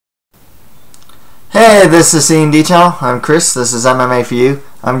Hey, this is Scene Detail. I'm Chris. This is MMA for you.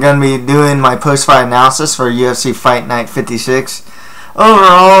 I'm going to be doing my post-fight analysis for UFC Fight Night 56.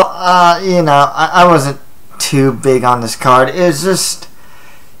 Overall, I wasn't too big on this card. It was just,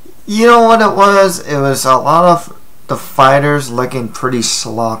 you know what it was? It was a lot of the fighters looking pretty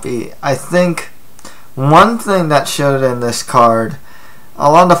sloppy. I think one thing that showed in this card,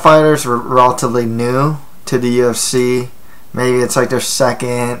 a lot of the fighters were relatively new to the UFC. Maybe it's like their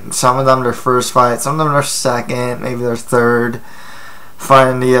second, some of them their first fight, some of them their second, maybe their third fight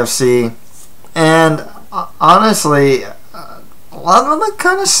in the UFC. And honestly, a lot of them look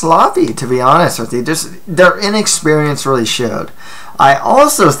kind of sloppy, to be honest with you. Just their inexperience really showed. I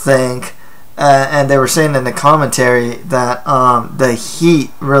also think, and they were saying in the commentary, that the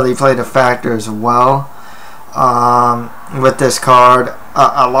heat really played a factor as well with this card.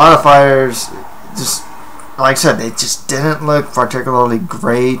 A lot of fighters just, like I said, they just didn't look particularly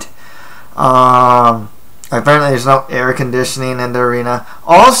great. Apparently there's no air conditioning in the arena.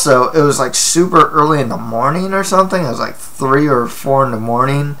 Also, it was like super early in the morning or something. It was like 3 or 4 in the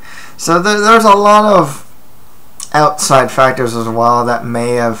morning. So there's a lot of outside factors as well that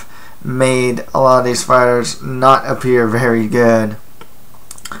may have made a lot of these fighters not appear very good.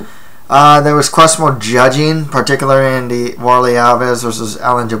 There was questionable judging, particularly in the Warley Alves versus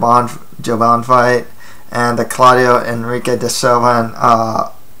Alan Joban fight, and the Claudio Enrique de Silva and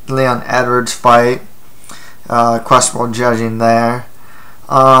Leon Edwards fight. Questionable judging there.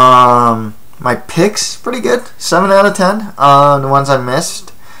 My picks, pretty good. 7 out of 10. The ones I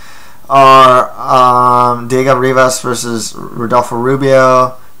missed are Diego Rivas versus Rodolfo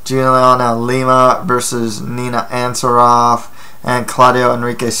Rubio, Juliana Lima versus Nina Ansaroff, and Claudio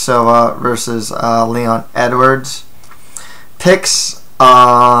Enrique Silva versus Leon Edwards. Picks,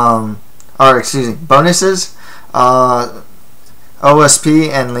 bonuses. OSP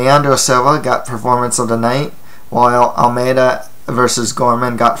and Leandro Silva got performance of the night, while Almeida versus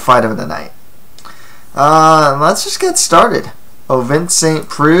Gorman got fight of the night. Let's just get started. Ovin St.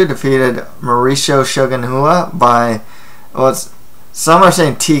 Preux defeated Mauricio Shogunhua by, some are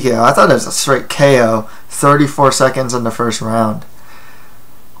saying TKO. I thought it was a straight KO, 34 seconds in the first round.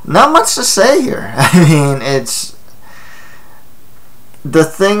 Not much to say here. I mean, the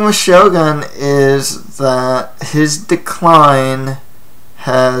thing with Shogun is that his decline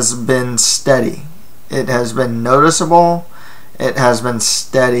has been steady. It has been noticeable. It has been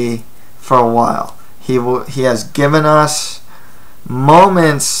steady for a while. He has given us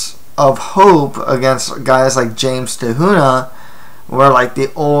moments of hope against guys like James DeHuna, where like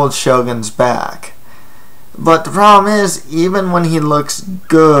the old Shogun's back. But the problem is, even when he looks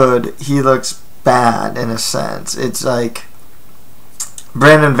good, he looks bad in a sense. It's like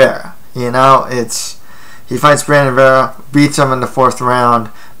Brandon Vera, he fights Brandon Vera, beats him in the 4th round,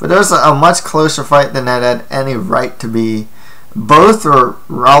 but it was a much closer fight than that had any right to be. Both were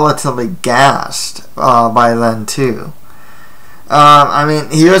relatively gassed by then too. I mean,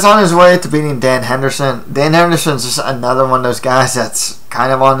 he was on his way to beating Dan Henderson. Dan Henderson's just another one of those guys that's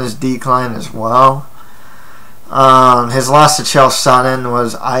kind of on his decline as well. His loss to Chael Sonnen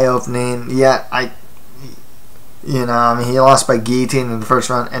was eye-opening, yet he lost by guillotine in the first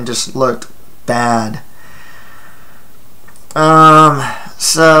round and just looked bad.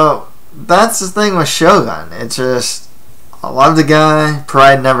 So that's the thing with Shogun. It's just, I love the guy,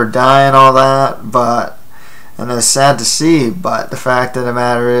 pride never die and all that, and it's sad to see, but the fact of the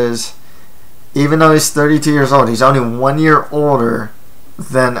matter is, even though he's 32 years old, he's only 1 year older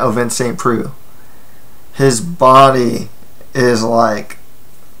than Ovin St. Preux. His body is like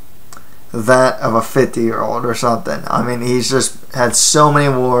that of a 50-year-old or something. I mean, he's just had so many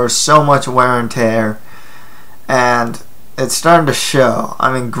wars, so much wear and tear, and it's starting to show.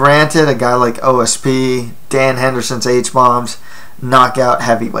 I mean, granted, a guy like OSP, Dan Henderson's H-bombs, knock out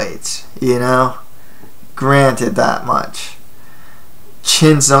heavyweights, Granted that much.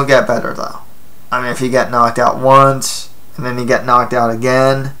 Chins don't get better, though. I mean, if you get knocked out once, and then you get knocked out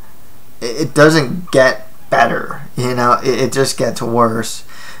again, it doesn't get better, It just gets worse.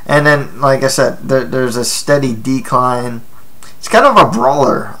 And then, like I said, there's a steady decline. It's kind of a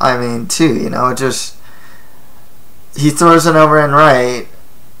brawler, I mean, too, he throws it over and right,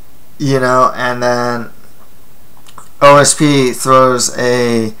 and then OSP throws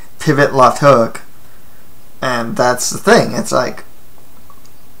a pivot left hook, and that's the thing. It's like,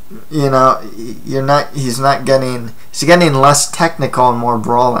 he's getting less technical and more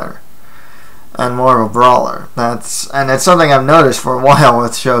brawler. And more of a brawler. And it's something I've noticed for a while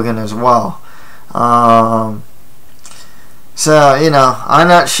with Shogun as well. So, I'm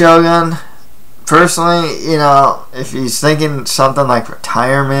not Shogun. Personally, if he's thinking something like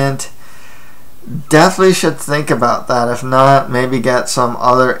retirement, definitely should think about that. If not, maybe get some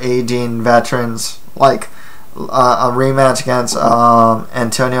other aging veterans, like a rematch against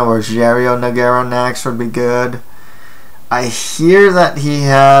Antonio Rogerio Nogueira next would be good. I hear that he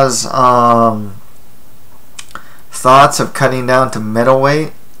has thoughts of cutting down to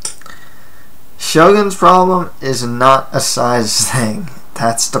middleweight. Shogun's problem is not a size thing.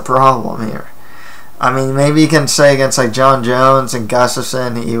 That's the problem here. I mean, maybe you can say against like John Jones and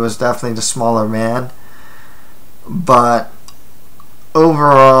Gustafsson, he was definitely the smaller man. But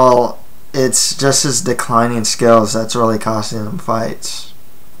overall, it's just his declining skills that's really costing him fights.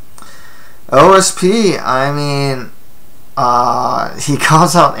 OSP, I mean, he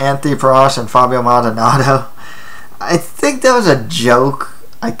calls out Anthony Perosh and Fabio Maldonado. I think that was a joke.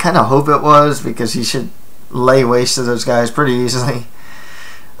 I kind of hope it was, because he should lay waste to those guys pretty easily.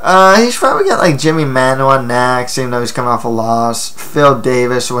 He should probably get like Jimmy Manuwa next, even though he's coming off a loss. Phil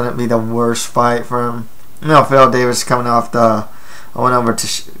Davis wouldn't be the worst fight for him. No, Phil Davis coming off the went over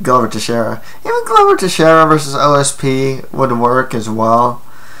to Glover Teixeira. Even Glover Teixeira versus OSP would work as well.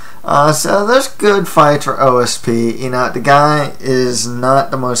 So there's good fights for OSP. You know, the guy is not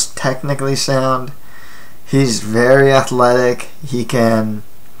the most technically sound. He's very athletic. He can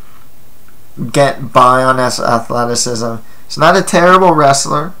get by on his athleticism. He's not a terrible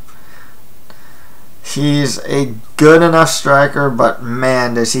wrestler. He's a good enough striker, but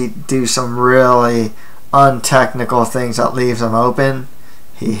man, does he do some really untechnical things that leaves him open.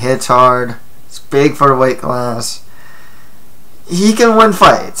 He hits hard. It's big for the weight class. He can win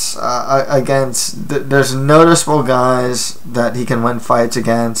fights against. There's noticeable guys that he can win fights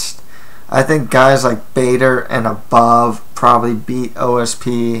against. I think guys like Bader and above probably beat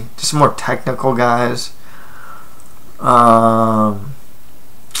OSP. Just more technical guys. But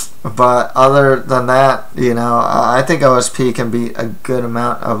other than that, you know, I think OSP can beat a good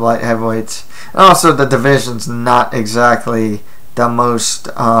amount of light heavyweights. And also, the division's not exactly the most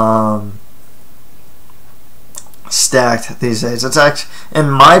stacked these days. It's actually, in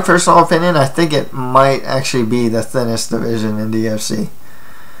my personal opinion, I think it might actually be the thinnest division in the UFC.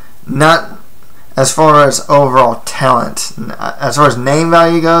 Not as far as overall talent. As far as name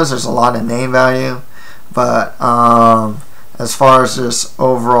value goes, there's a lot of name value. But as far as just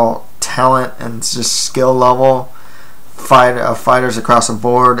overall talent and just skill level, fighters across the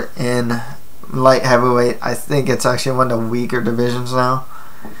board in light heavyweight, I think it's actually one of the weaker divisions now.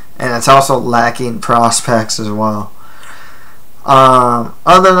 And it's also lacking prospects as well.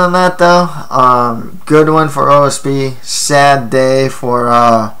 Other than that, though, good one for OSP. Sad day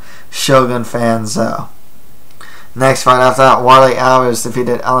for Shogun fans, though. Next fight after that, Warley Alves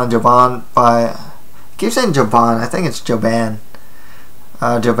defeated Alan Joban by... I keep saying Joban. I think it's Joban.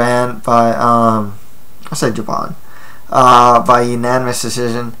 Joban by... I'll say Joban. By unanimous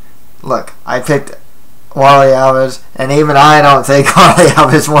decision. Look, I picked Warley Alves, and even I don't think Warley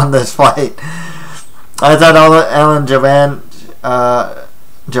Alves won this fight. I thought Alan Joban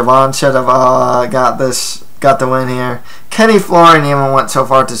should have got the win here. Kenny Florian even went so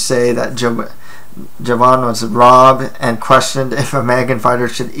far to say that Joban was robbed and questioned if American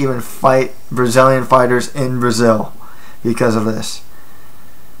fighters should even fight Brazilian fighters in Brazil because of this.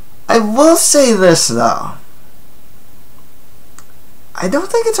 I will say this, though. I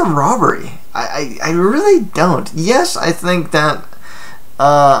don't think it's a robbery. I really don't. Yes, I think that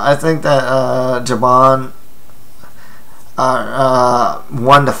Joban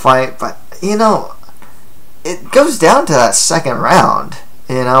won the fight, but you know, it goes down to that second round.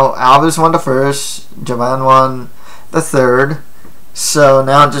 You know, Alves won the first, Joban won the third, so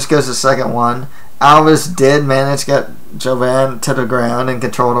now it just goes to the second one. Alves did manage to get Joban to the ground and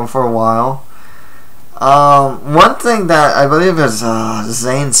controlled him for a while. One thing that I believe is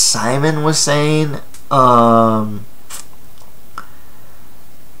Zane Simon was saying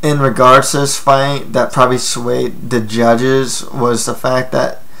in regards to this fight that probably swayed the judges was the fact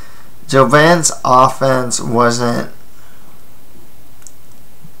that Joban's offense wasn't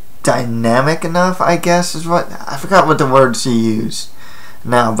dynamic enough, I guess is what, I forgot what the words he used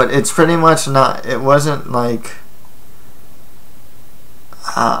now, but it's pretty much not, it wasn't like,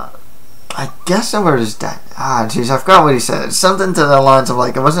 I guess the word is jeez, I forgot what he said. It's something to the lines of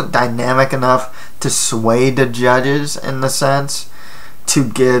like, it wasn't dynamic enough to sway the judges in the sense to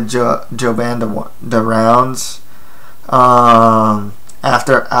give Joban the rounds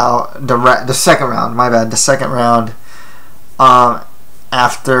after the second round, my bad, the second round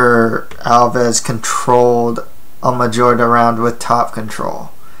after Alves controlled a majority of the round with top control.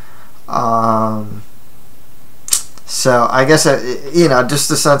 So I guess you know, just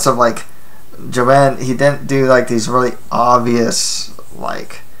the sense of like Joban, he didn't do like these really obvious,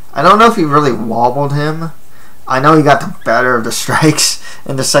 like, I don't know if he really wobbled him. I know he got the better of the strikes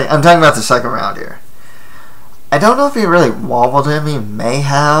in the second. I'm talking about the second round here. I don't know if he really wobbled him. He may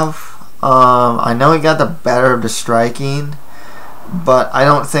have. I know he got the better of the striking, but I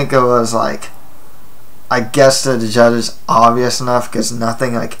don't think it was like, I guess to the judges, obvious enough, because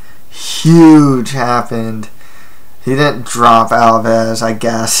nothing like huge happened. He didn't drop Alves, I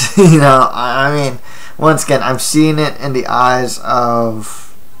guess. You know, I mean, once again, I'm seeing it in the eyes of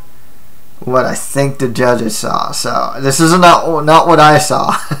what I think the judges saw. So this is not what I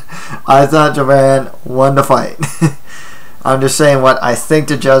saw. I thought Javan won the fight. I'm just saying what I think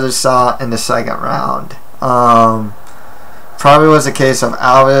the judges saw in the second round. Probably was a case of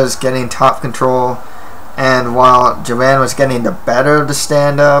Alves getting top control, and while Javan was getting the better of the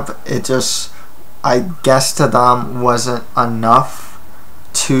stand-up, it just, I guess to them, wasn't enough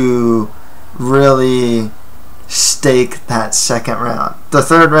to really stake that second round. The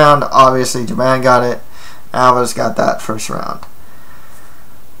third round, obviously, Javan got it. Alves got that first round.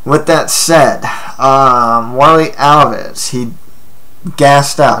 With that said, Warlley Alves, he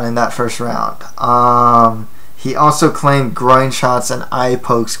gassed out in that first round. He also claimed groin shots and eye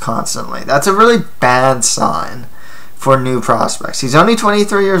pokes constantly. That's a really bad sign for new prospects. He's only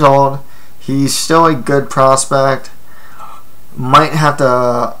 23 years old. He's still a good prospect. Might have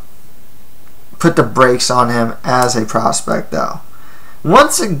to put the brakes on him as a prospect, though.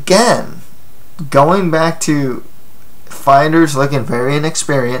 Once again, going back to fighters looking very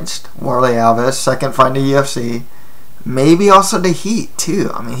inexperienced. Warlley Alves, second fight in the UFC. Maybe also the heat, too.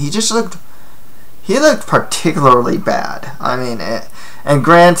 I mean, he looked particularly bad. I mean, and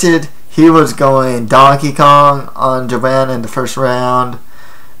granted, he was going Donkey Kong on Javan in the first round,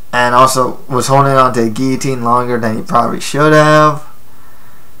 and also was holding on to a guillotine longer than he probably should have.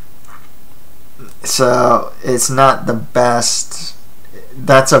 So, it's not the best.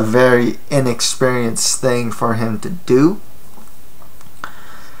 That's a very inexperienced thing for him to do.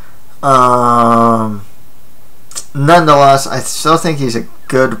 Nonetheless, I still think he's a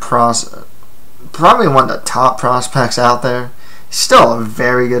good prospect. Probably one of the top prospects out there. He's still a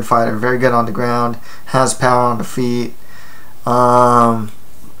very good fighter, very good on the ground, has power on the feet. But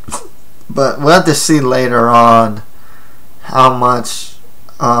we'll have to see later on how much,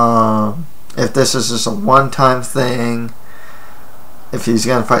 if this is just a one-time thing, if he's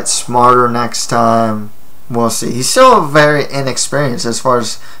going to fight smarter next time, we'll see. He's still very inexperienced as far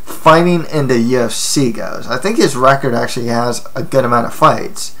as fighting in the UFC goes. I think his record actually has a good amount of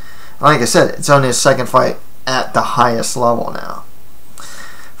fights. Like I said, it's only his second fight at the highest level now.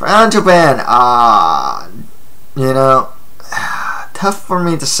 For Alan Jaban, you know, tough for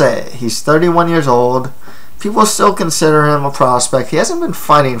me to say. He's 31 years old. People still consider him a prospect. He hasn't been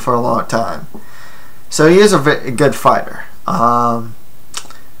fighting for a long time. So he is a very good fighter.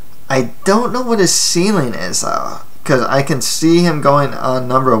 I don't know what his ceiling is, though, because I can see him going a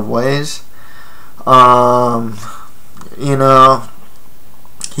number of ways. You know,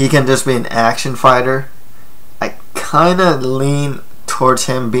 he can just be an action fighter. I kind of lean towards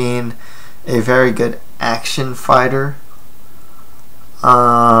him being a very good action fighter.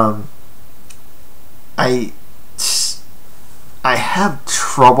 I have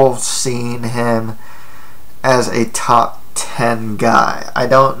trouble seeing him as a top 10 guy. I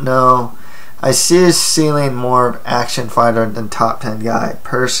don't know. I see his ceiling more of action fighter than top 10 guy.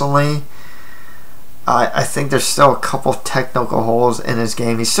 Personally, I think there's still a couple technical holes in his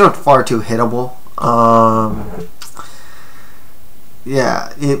game. He's still far too hittable.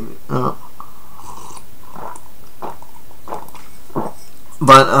 Yeah.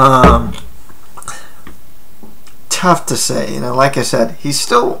 But tough to say. You know, like I said,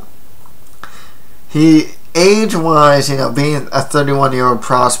 age-wise, you know, being a 31-year-old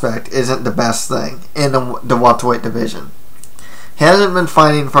prospect isn't the best thing in the welterweight division. He hasn't been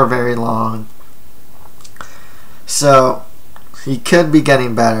fighting for very long, so he could be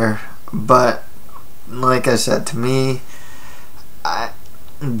getting better. But like I said, to me, I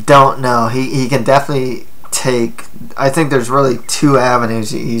don't know. He can definitely take. I think there's really two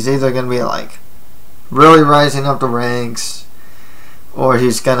avenues. He's either going to be like really rising up the ranks, or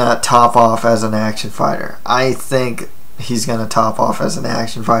he's going to top off as an action fighter. I think he's going to top off as an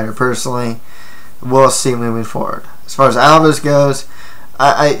action fighter, personally. We'll see moving forward. As far as Alves goes,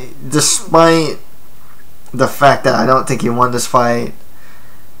 I despite the fact that I don't think he won this fight,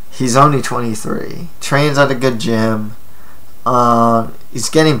 he's only 23. Trains at a good gym. He's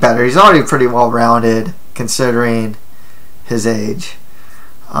getting better. He's already pretty well-rounded, considering his age.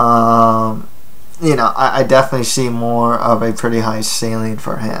 You know, I definitely see more of a pretty high ceiling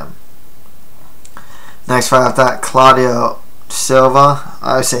for him. Next fight after that, Claudio Silva.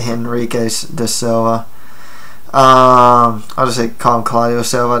 I would say Henrique da Silva. I'll just call him Claudio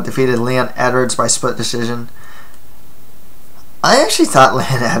Silva. Defeated Leon Edwards by split decision. I actually thought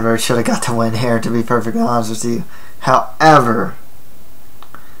Leon Edwards should have got the win here, to be perfectly honest with you. However,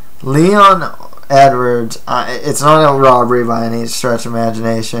 Leon Edwards, it's not a robbery by any stretch of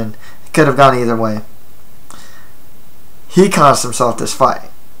imagination. It could have gone either way. He cost himself this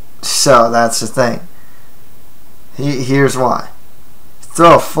fight. So that's the thing. Here's why.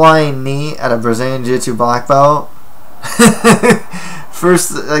 Throw a flying knee at a Brazilian Jiu-Jitsu black belt. The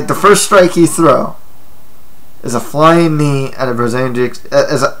first strike he throw is a flying knee at a Brazilian Jiu-Jitsu,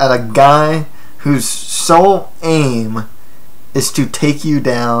 at a guy whose sole aim is to take you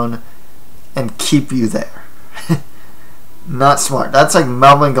down and keep you there. Not smart. That's like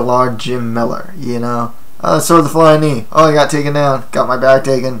Melvin Gillard, Jim Miller, you know. Oh, so the flying knee. Oh, I got taken down. Got my back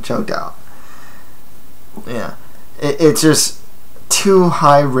taken. Choked out. Yeah. It's just too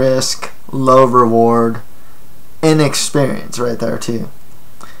high risk, low reward, inexperience right there too.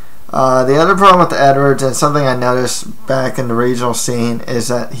 The other problem with Edwards, and something I noticed back in the regional scene, is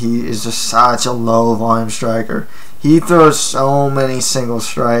that he is just such a low volume striker. He throws so many single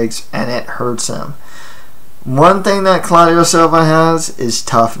strikes and it hurts him. One thing that Claudio Silva has is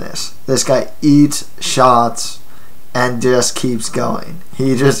toughness. This guy eats shots and just keeps going.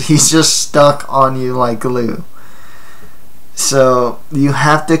 He's just stuck on you like glue. So you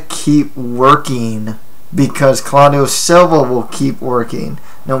have to keep working, because Claudio Silva will keep working.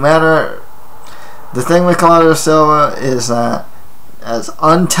 No matter, the thing with Claudio Silva is that, as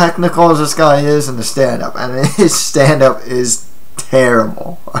untechnical as this guy is in the stand-up, and his stand-up is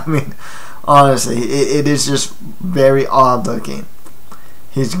terrible. I mean, honestly, it is just very odd looking.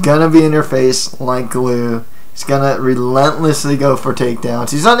 He's gonna be in your face like glue. He's gonna relentlessly go for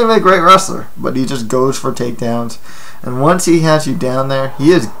takedowns. He's not even a great wrestler, but he just goes for takedowns. And once he has you down there,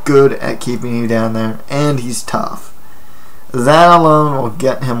 he is good at keeping you down there, and he's tough. That alone will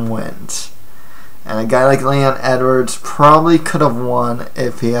get him wins. And a guy like Leon Edwards probably could have won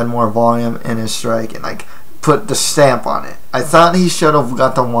if he had more volume in his strike and like put the stamp on it. I thought he should have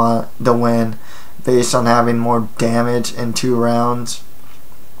got the win based on having more damage in 2 rounds.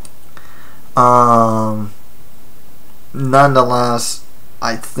 Nonetheless,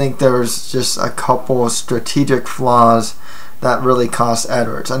 I think there was just a couple of strategic flaws that really cost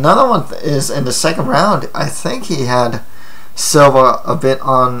Edwards. Another one is in the second round, I think he had Silva a bit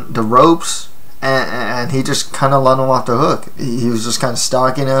on the ropes, and he just kind of let him off the hook. He was just kind of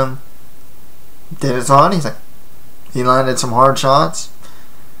stalking him. Didn't throw anything. He landed some hard shots.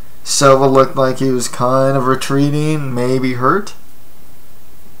 Silva looked like he was kind of retreating, maybe hurt.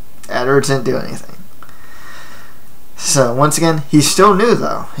 Edwards didn't do anything. So once again, he's still new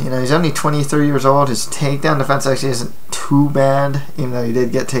though. You know, he's only 23 years old. His takedown defense actually isn't too bad, even though he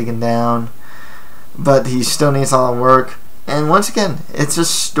did get taken down. But he still needs a lot of work. And once again, it's a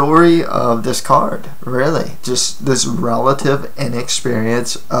story of this card, really. Just this relative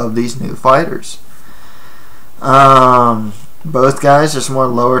inexperience of these new fighters. Both guys just more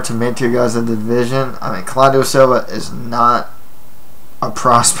lower to mid-tier guys in the division. I mean, Claudio Silva is not a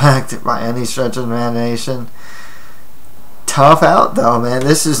prospect by any stretch of the imagination. Tough out though, man.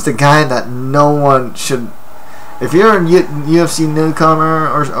 This is the guy that no one should. If you're a UFC newcomer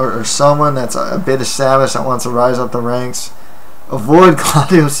or someone that's a bit established that wants to rise up the ranks, avoid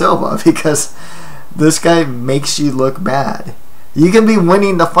Claudio Silva, because this guy makes you look bad. You can be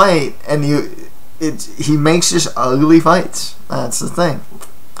winning the fight and he makes just ugly fights. That's the thing.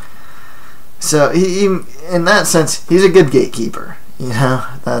 So he in that sense, he's a good gatekeeper. You know,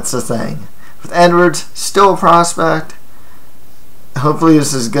 that's the thing. With Edwards, still a prospect. Hopefully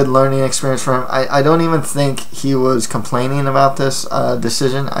this is a good learning experience for him. I don't even think he was complaining about this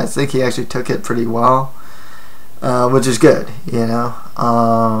decision. I think he actually took it pretty well, which is good, you know,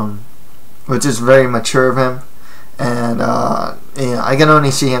 which is very mature of him. And you know, I can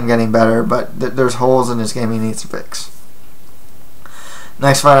only see him getting better, but there's holes in his game he needs to fix.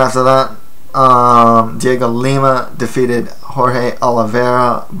 Next fight after that, Diego Lima defeated Jorge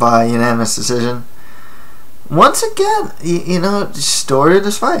Oliveira by unanimous decision. Once again, you know, story of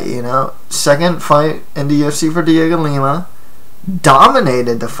this fight, you know, second fight in the UFC for Diego Lima,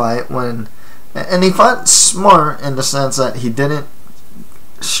 dominated the fight and he fought smart in the sense that he didn't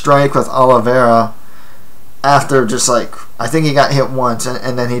strike with Oliveira after just like, I think he got hit once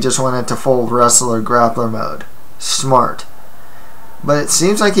and then he just went into full wrestler grappler mode. Smart. But it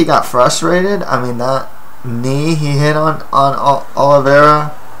seems like he got frustrated. I mean, that knee he hit on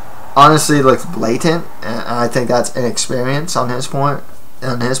Oliveira honestly looks blatant, and I think that's inexperience on his part.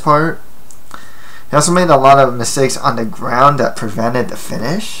 He also made a lot of mistakes on the ground that prevented the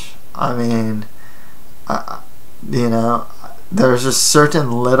finish. I mean, you know, there's just certain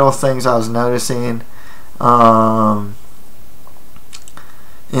little things I was noticing.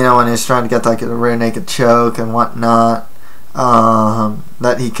 You know, when he was trying to get like a rear naked choke and whatnot,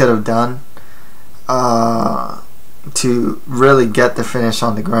 that he could have done to really get the finish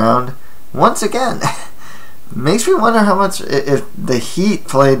on the ground. Once again, makes me wonder how much if the heat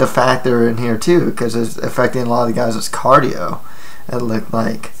played a factor in here too, because it's affecting a lot of the guys' cardio. It looked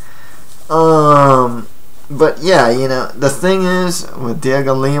like. But yeah, you know, the thing is with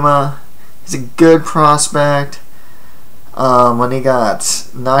Diego Lima, he's a good prospect. When he got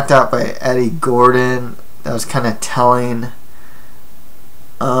knocked out by Eddie Gordon, that was kind of telling.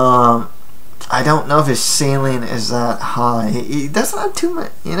 I don't know if his ceiling is that high. He doesn't have too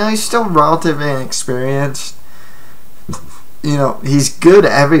much. You know, he's still relatively inexperienced. You know, he's good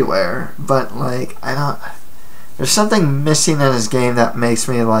everywhere, but like there's something missing in his game that makes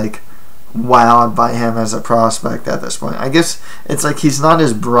me like wowed by him as a prospect at this point. I guess it's like he's not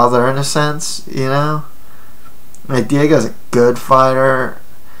his brother in a sense, you know. Like Diego's a good fighter,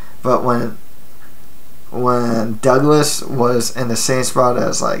 but when Douglas was in the same spot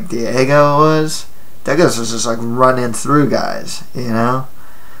as like Diego was, Douglas was just like running through guys, you know,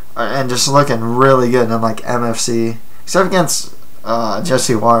 and just looking really good in like MFC, except against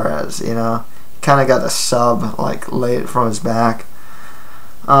Jesse Juarez, you know, kind of got a sub like late from his back,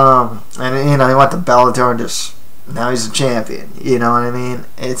 and you know he went to Bellator and just now he's a champion, you know what I mean?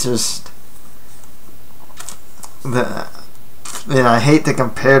 It's just you know, I hate to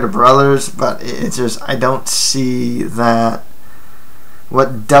compare the brothers, but it's just I don't see that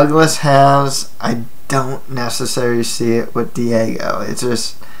what Douglas has. I don't necessarily see it with Diego. It's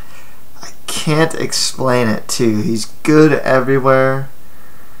just I can't explain it too. He's good everywhere,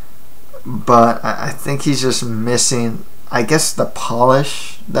 but I think he's just missing, I guess, the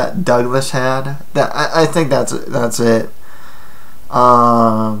polish that Douglas had. That I think that's it.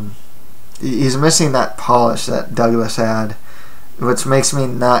 He's missing that polish that Douglas had, which makes me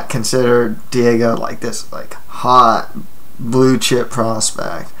not consider Diego like this like hot blue chip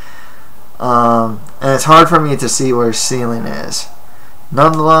prospect. And it's hard for me to see where his ceiling is.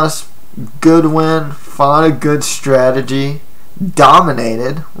 Nonetheless, good win, fought a good strategy,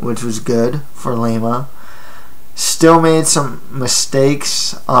 dominated, which was good for Lima. Still made some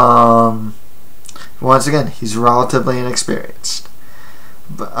mistakes. Once again, he's relatively inexperienced.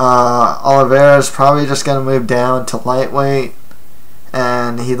 Oliveira is probably just going to move down to lightweight,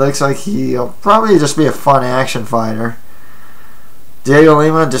 and he looks like he'll probably just be a fun action fighter. Diego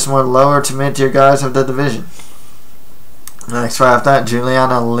Lima, just one lower to mid-tier guys of the division. Next fight after that,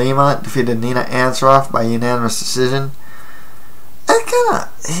 Juliana Lima defeated Nina Ansaroff by unanimous decision. I kind of,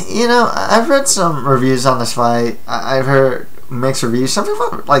 you know, I've read some reviews on this fight. I've heard mixed reviews. Some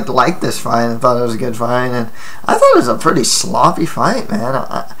people liked this fight and thought it was a good fight, and I thought it was a pretty sloppy fight, man.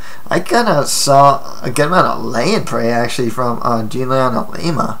 I kind of saw a good amount of lay and pray actually from Juliana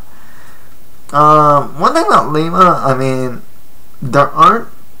Lima. One thing about Lima, I mean, there aren't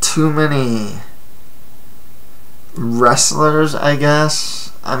too many wrestlers, I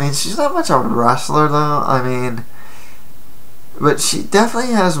guess. I mean, she's not much of a wrestler though. I mean, but she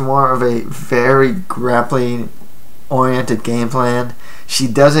definitely has more of a very grappling oriented game plan. She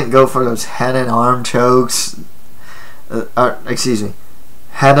doesn't go for those head and arm chokes, head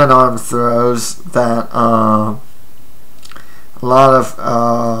and arm throws that a lot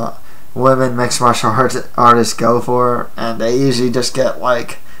of women mixed martial artists go for, and they usually just get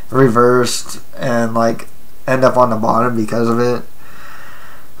like reversed and like end up on the bottom because of it.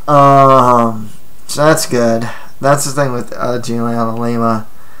 So that's good. That's the thing with Juliana Lima.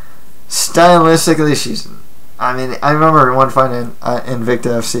 Stylistically, she's, I mean, I remember one fight in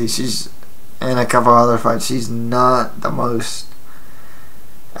Invicta FC. She's in a couple other fights. She's not the most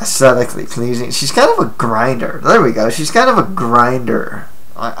aesthetically pleasing. She's kind of a grinder. There we go. She's kind of a grinder.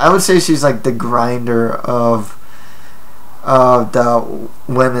 I would say she's like the grinder of the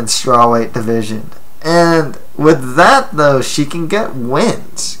women's strawweight division. And with that, though, she can get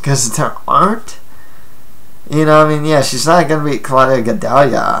wins because there aren't. You know, I mean, yeah, she's not going to beat Claudia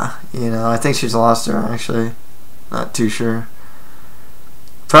Gadelha. You know, I think she's lost her, actually. Not too sure.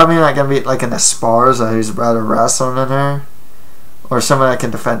 Probably not going to beat, like, an Esparza who's better wrestling than her. Or someone that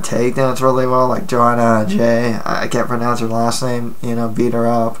can defend takedowns really well, like Joanna J. I can't pronounce her last name, you know, beat her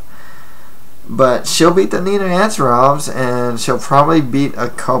up. But she'll beat the Nina Ansaroffs, and she'll probably beat a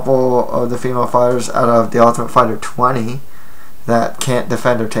couple of the female fighters out of The Ultimate Fighter 20 that can't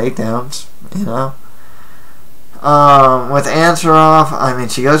defend her takedowns, you know. With Ansarov, I mean,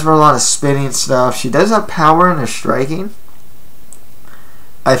 she goes for a lot of spinning stuff. She does have power in her striking.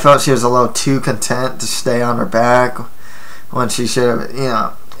 I felt she was a little too content to stay on her back when she should have, you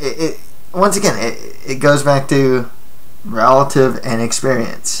know. Once again, it goes back to relative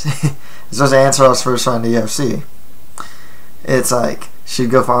inexperience. This was Ansarov's first run to UFC. It's like, she'd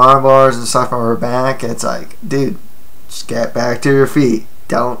go for arm bars and stuff on her back. It's like, dude, just get back to your feet.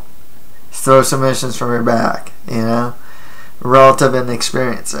 Don't throw submissions from your back, you know. Relative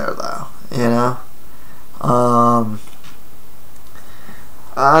inexperience there, though, you know.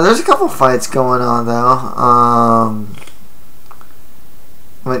 There's a couple fights going on, though.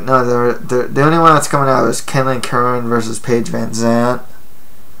 Wait, no, the only one that's coming out is Kenley Curran versus Paige Van Zandt.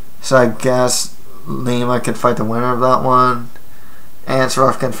 So I guess Lima can fight the winner of that one.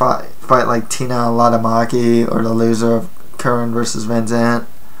 Ansarov can fight like Tina Latamaki, or the loser of Curran versus Van Zandt.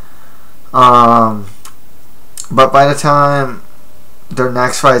 But by the time their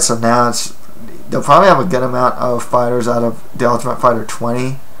next fight, so now they'll probably have a good amount of fighters out of the Ultimate Fighter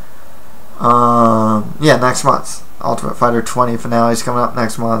 20. Yeah, next month. Ultimate Fighter 20 finale is coming up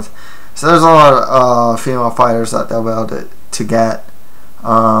next month. So there's a lot of female fighters that they'll be able to get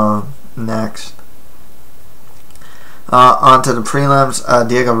next. On to the prelims.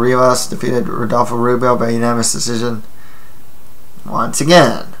 Diego Rivas defeated Rodolfo Rubio by unanimous decision. Once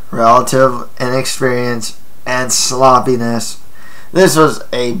again, relative inexperience and sloppiness. This was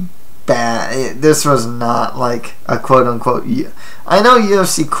this was not like a quote-unquote... I know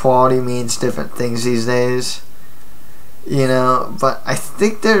UFC quality means different things these days, you know, but I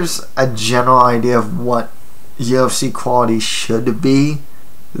think there's a general idea of what UFC quality should be.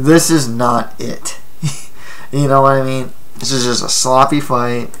 This is not it. You know what I mean? This is just a sloppy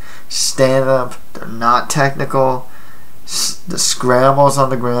fight. Stand up. They're not technical. The scrambles on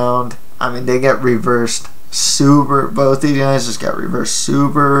the ground, I mean, they get reversed both these guys just get reversed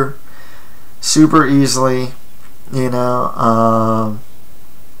super easily, you know,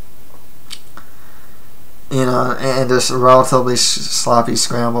 and just relatively sloppy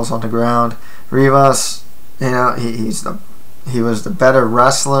scrambles on the ground. Rivas, you know, he was the better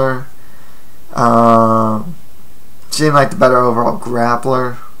wrestler, seemed like the better overall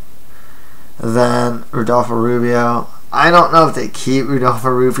grappler than Rodolfo Rubio. I don't know if they keep Rodolfo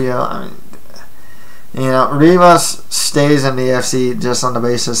Rubio. I mean, you know, Rivas stays in the UFC just on the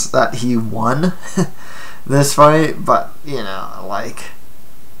basis that he won this fight, but, you know, like,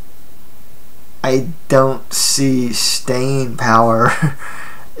 I don't see staying power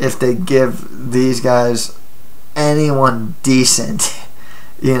if they give these guys anyone decent,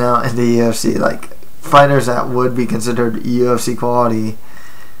 you know, in the UFC. Like, fighters that would be considered UFC quality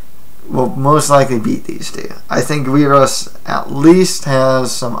will most likely beat these two. I think Rivas at least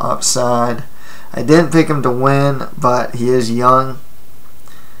has some upside. I didn't pick him to win, but he is young,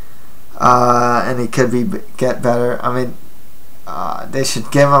 and he could get better. I mean, they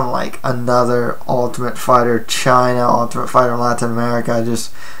should give him like another Ultimate Fighter China, Ultimate Fighter Latin America,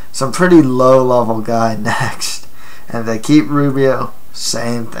 just some pretty low-level guy next. And if they keep Rubio,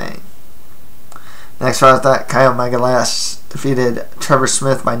 same thing. Next fight after that, Kyle Magalas defeated Trevor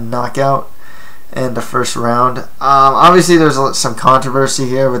Smith by knockout in the first round. Obviously, there's some controversy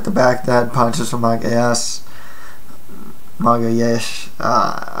here with the back-to-head punches from Magalas.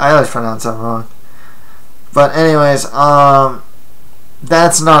 I always pronounce that wrong. But anyways,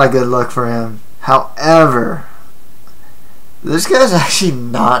 that's not a good look for him. However, this guy's actually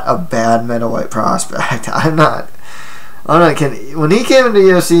not a bad middleweight prospect. I'm not kidding. When he came into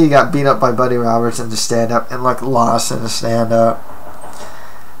UFC, he got beat up by Buddy Roberts in the stand-up and like lost in the stand-up.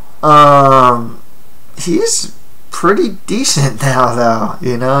 He's pretty decent now, though.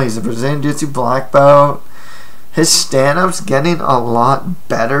 You know, he's a Brazilian Jiu-Jitsu black belt. His stand-up's getting a lot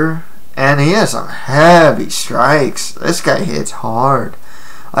better, and he has some heavy strikes. This guy hits hard.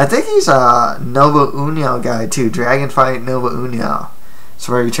 I think he's a Nova União guy too. Dragon Fight Nova União. That's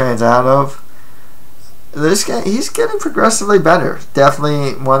where he trains out of. This guy, he's getting progressively better.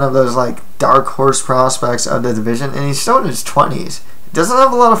 Definitely one of those like dark horse prospects of the division, and he's still in his 20s. He doesn't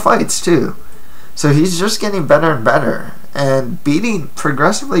have a lot of fights too, so he's just getting better and better, and beating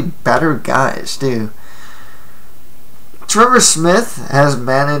progressively better guys too. Trevor Smith has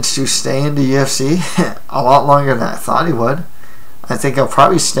managed to stay in the UFC a lot longer than I thought he would. I think he'll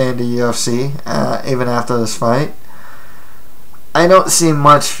probably stay in the UFC even after this fight. I don't see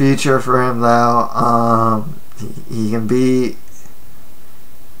much future for him, though. He can be,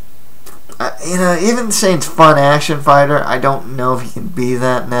 you know, even saying fun action fighter, I don't know if he can be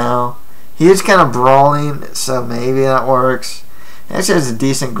that now. He is kind of brawling, so maybe that works. He actually has a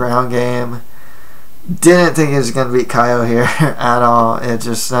decent ground game. Didn't think he was going to beat Kyle here at all. It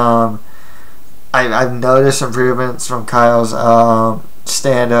just, I've noticed improvements from Kyle's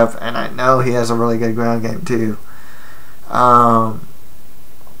stand-up, and I know he has a really good ground game too. I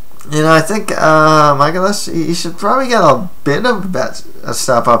think Michaelis, he should probably get a bit of a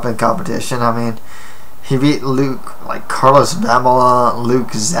step up in competition. I mean, he beat Luke, like Carlos Bambola,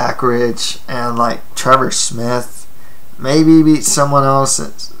 Luke Zacharich, and like Trevor Smith. Maybe he beat someone else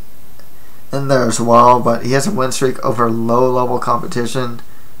that's in there as well, but he has a win streak over low-level competition.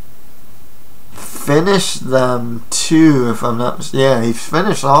 Finished them too, if I'm not. Yeah, he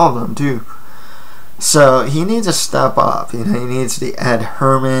finished all of them too. So he needs to step up. He needs the Ed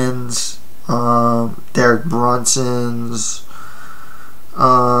Hermans, Derek Brunsons,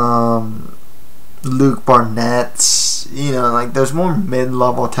 Luke Barnett's. Like there's more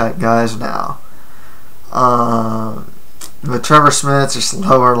mid-level type guys now. But Trevor Smith's just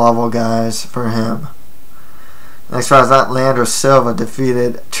lower level guys for him. Next round is that Leandro Silva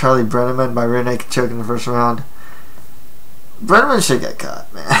defeated Charlie Brenneman by rear naked choke in the first round. Brenneman should get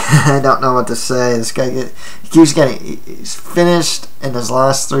cut, man. I don't know what to say. This guy he's finished in his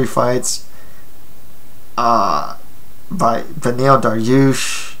last 3 fights by Beneil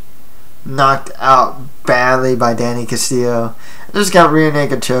Dariush, knocked out badly by Danny Castillo, and just got rear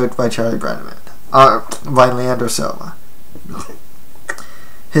naked choked by Charlie Brenneman, by Leandro Silva.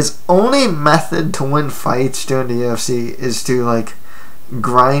 His only method to win fights during the UFC is to like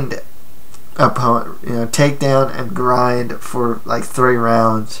grind opponent, take down and grind for like 3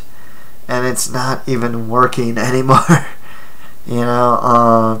 rounds, and it's not even working anymore. It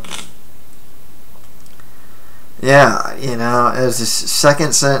was his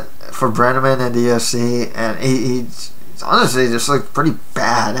second set for Brenneman in the UFC, and he's honestly just looked pretty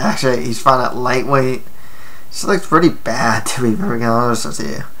bad. Actually, he's fought at lightweight. Just looks pretty bad, to be very honest with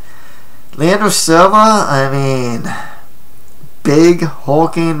you. Leandro Silva, I mean, big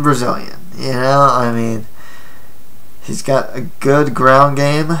hulking Brazilian. He's got a good ground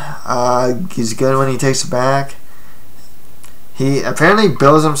game. He's good when he takes it back. He apparently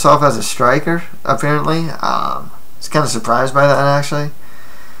bills himself as a striker. Apparently, I was kind of surprised by that actually,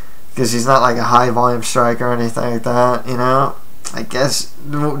 because he's not like a high volume striker or anything like that. I guess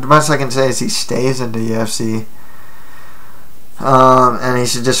the best I can say is he stays in the UFC. And he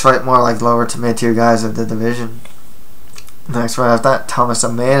should just fight more like lower to mid-tier guys of the division. Next right after that, Thomas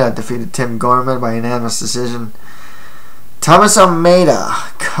Almeida defeated Tim Gorman by unanimous decision. Thomas Almeida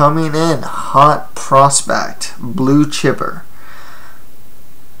coming in, hot prospect, blue chipper.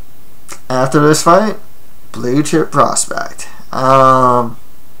 After this fight, blue chip prospect.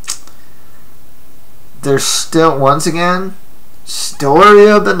 There's still, once again, story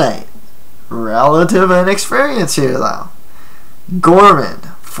of the night. Relative inexperience here, though. Gorman,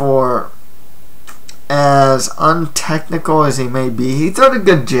 for as untechnical as he may be, he threw a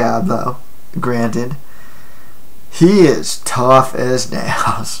good jab, though. Granted, he is tough as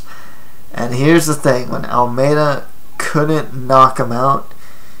nails. And here's the thing: when Almeida couldn't knock him out,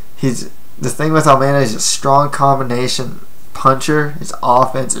 the thing with Almeida is a strong combination puncher. His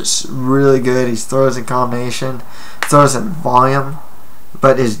offense is really good. He throws in combination, throws in volume,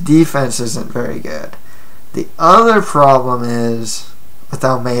 but his defense isn't very good. The other problem is with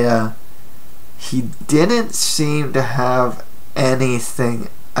Almeida, he didn't seem to have anything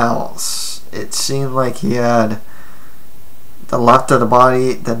else. It seemed like he had the left of the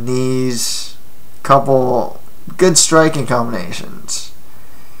body, the knees, couple good striking combinations,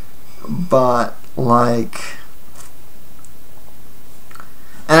 but like,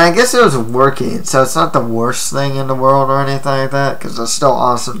 and I guess it was working, so it's not the worst thing in the world or anything like that, because it's still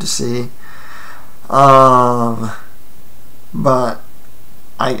awesome to see. But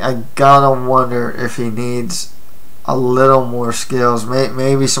I gotta wonder if he needs a little more skills,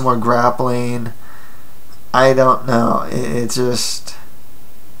 maybe some more grappling. I don't know. It just,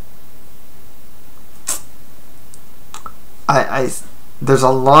 there's a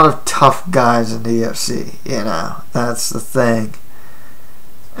lot of tough guys in the UFC. That's the thing.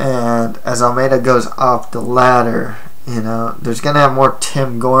 And as Almeida goes up the ladder, there's gonna have more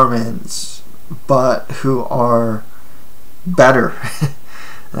Tim Gormans, but who are better.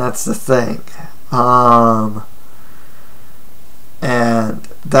 That's the thing. And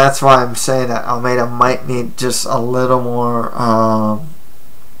that's why I'm saying that Almeida might need just a little more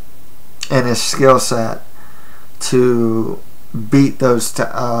in his skill set to beat those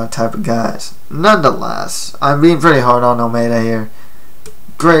type of guys. Nonetheless, I'm being pretty hard on Almeida here.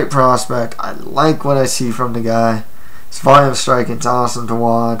 Great prospect. I like what I see from the guy. His volume striking is awesome to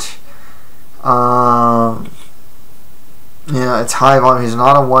watch. It's high volume. He's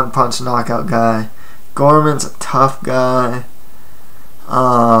not a one-punch knockout guy. Gorman's a tough guy.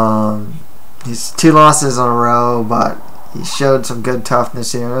 He's 2 losses in a row, but he showed some good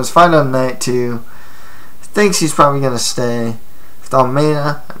toughness here. It was Fight on Night 2. Thinks he's probably going to stay. With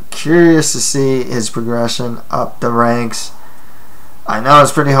Almeida, I'm curious to see his progression up the ranks. I know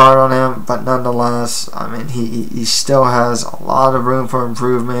it's pretty hard on him, but nonetheless, I mean, he still has a lot of room for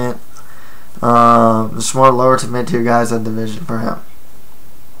improvement. There's more lower to mid-tier guys in the division for him.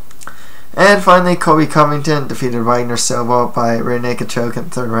 And finally, Colby Covington defeated Wagner Silva by rear naked choke in the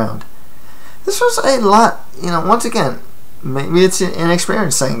 3rd round. This was a lot, once again, maybe it's an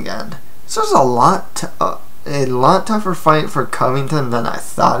inexperienced thing again. This was a lot tougher fight for Covington than I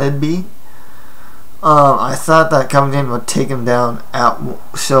thought it'd be. I thought that Covington would take him down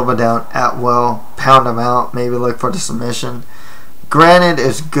Silva down at will, pound him out, maybe look for the submission. Granted,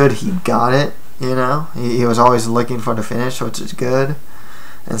 it's good he got it. He was always looking for the finish, which is good.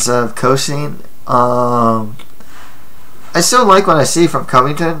 Instead of coasting. I still like what I see from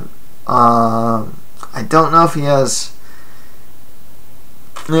Covington. I don't know if he has.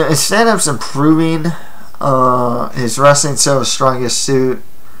 His stand-up's improving. His wrestling still his strongest suit,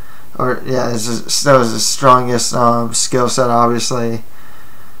 still his strongest skill set. Obviously,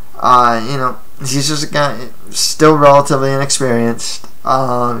 he's just a guy still relatively inexperienced.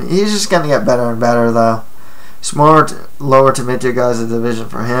 He's just gonna get better and better though. It's more lower to mid-tier guys in the division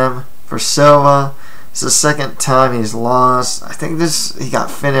for him. For Silva, it's the 2nd time he's lost. I think he got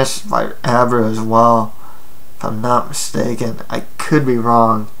finished by Abra as well, if I'm not mistaken. I could be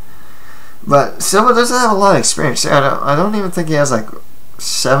wrong. But Silva doesn't have a lot of experience. I don't even think he has like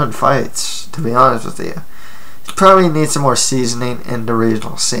 7 fights, to be honest with you. He probably needs some more seasoning in the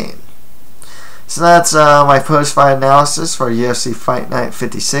regional scene. So that's my post-fight analysis for UFC Fight Night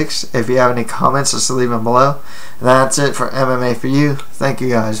 56. If you have any comments, just leave them below. That's it for MMA for You. Thank you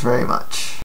guys very much.